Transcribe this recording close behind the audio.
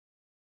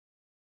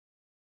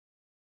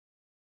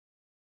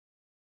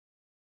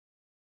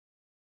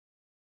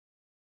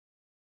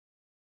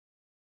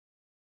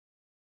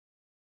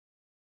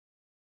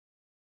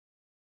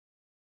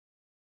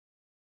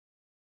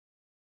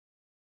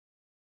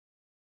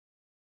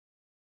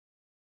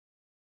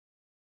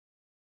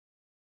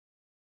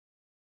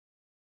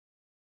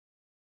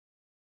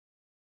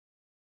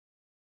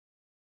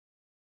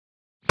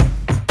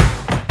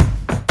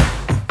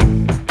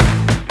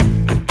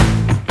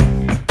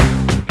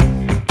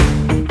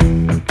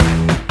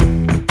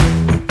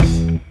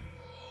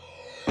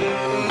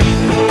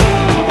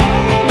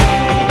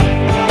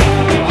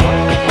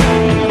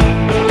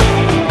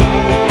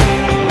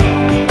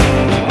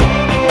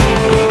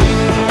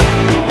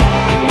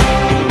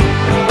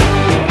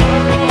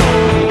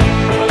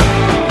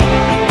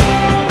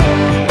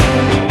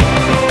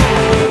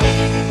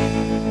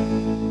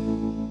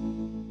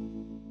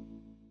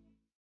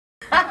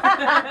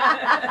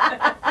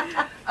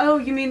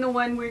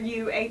one where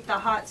you ate the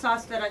hot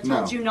sauce that I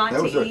told you not to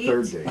eat? that was our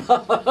third date.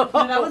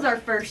 No, that was our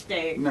first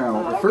date.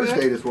 No, our first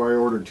date is where I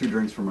ordered 2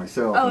 drinks for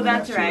myself. Oh, and then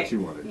that's asked you right. what you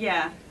wanted.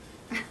 Yeah.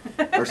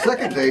 Our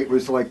second date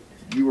was like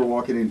you were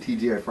walking in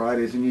TGI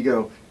Fridays and you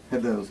go,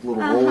 had those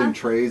little rolling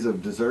trays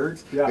of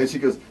desserts. Yeah. And she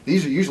goes,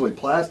 these are usually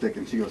plastic.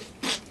 And she goes,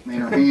 and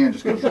her hand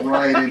just goes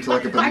right into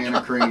like a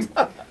banana cream.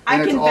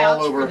 And it's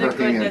all over her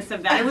hand. Of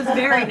that. It was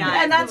very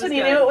nice. And that's when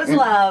you knew it was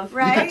love,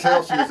 right? You could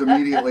tell she was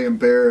immediately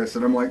embarrassed.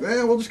 And I'm like,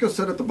 we'll just go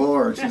sit at the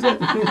bar. And she's like,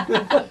 it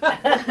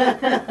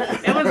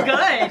was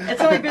good.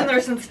 It's only been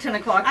there since 10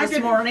 o'clock this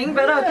morning,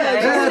 but okay.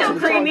 It's still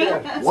creamy.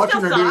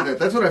 Watching her do that,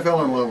 that's when I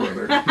fell in love with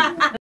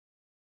her.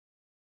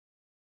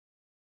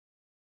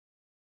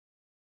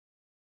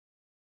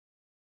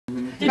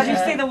 Did you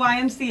see the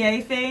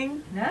YMCA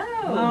thing? No.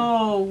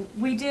 Oh,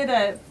 we did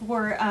a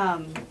for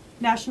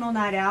National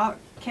Night Out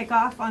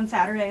kickoff on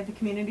Saturday at the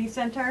community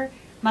center.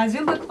 My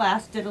Zumba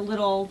class did a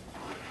little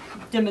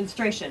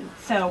demonstration,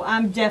 so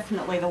I'm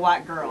definitely the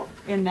white girl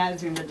in that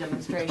Zumba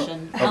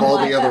demonstration. Of all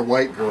the other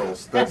white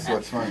girls, that's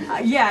what's funny.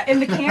 Yeah,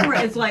 and the camera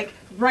is like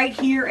right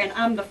here, and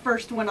I'm the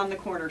first one on the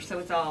corner, so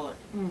it's all.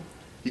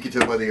 You can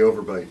tell by the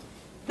overbite.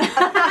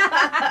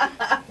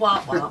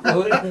 Wah, wah.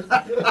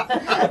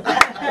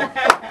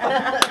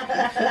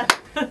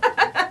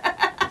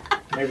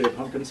 Maybe the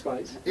pumpkin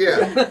spice.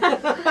 Yeah.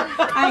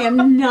 I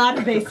am not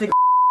a basic.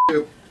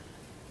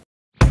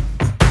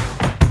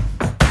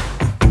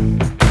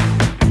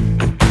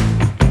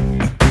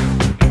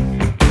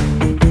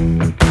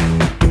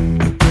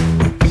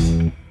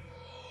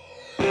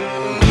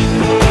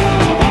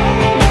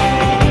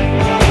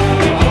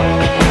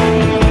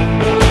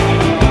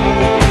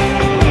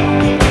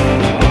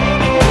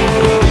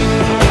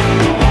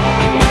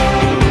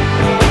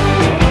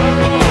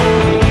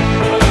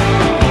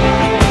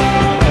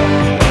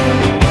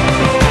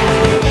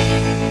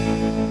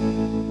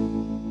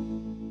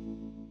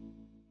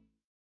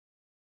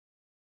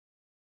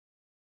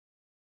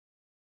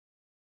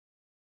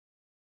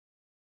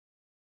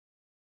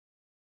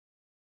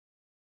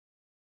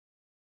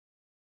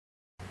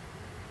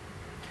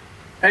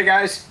 Hey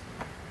guys,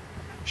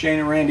 Shane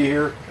and Randy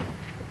here.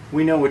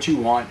 We know what you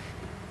want.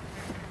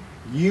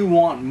 You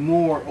want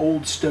more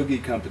Old Stogie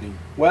Company.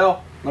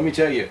 Well, let me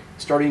tell you,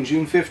 starting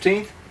June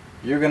 15th,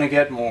 you're going to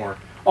get more.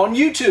 On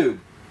YouTube,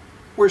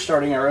 we're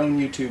starting our own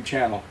YouTube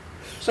channel.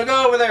 So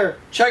go over there,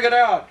 check it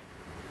out,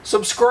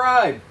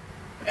 subscribe,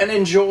 and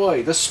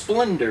enjoy the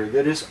splendor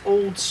that is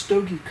Old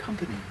Stogie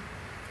Company.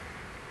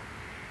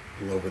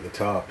 A little over the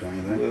top, don't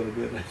you think? A little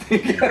bit, I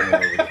think. Yeah, a little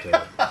over the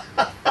top.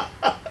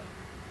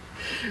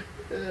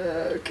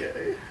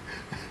 Okay.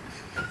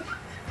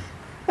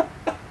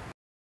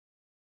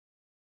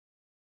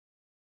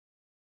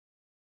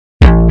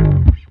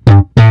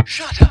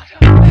 Shut up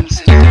and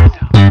sit down.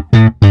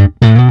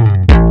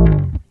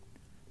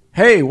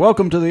 Hey,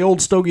 welcome to the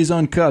Old Stogies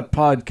Uncut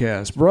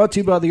podcast, brought to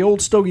you by the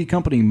Old Stogie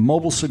Company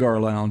Mobile Cigar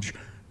Lounge.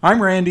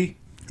 I'm Randy.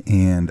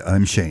 And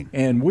I'm Shane.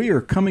 And we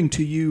are coming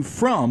to you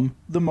from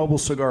the Mobile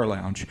Cigar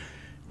Lounge.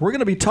 We're going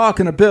to be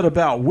talking a bit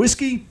about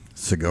whiskey,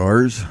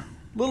 Cigars, a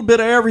little bit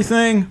of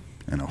everything,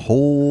 and a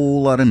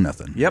whole lot of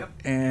nothing. Yep,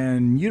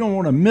 and you don't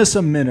want to miss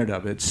a minute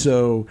of it.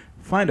 So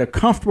find a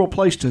comfortable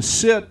place to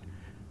sit,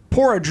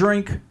 pour a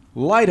drink,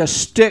 light a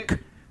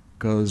stick,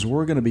 because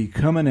we're going to be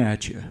coming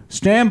at you.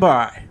 Stand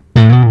by.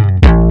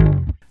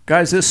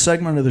 Guys, this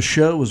segment of the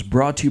show was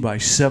brought to you by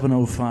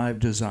 705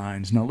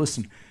 Designs. Now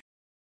listen,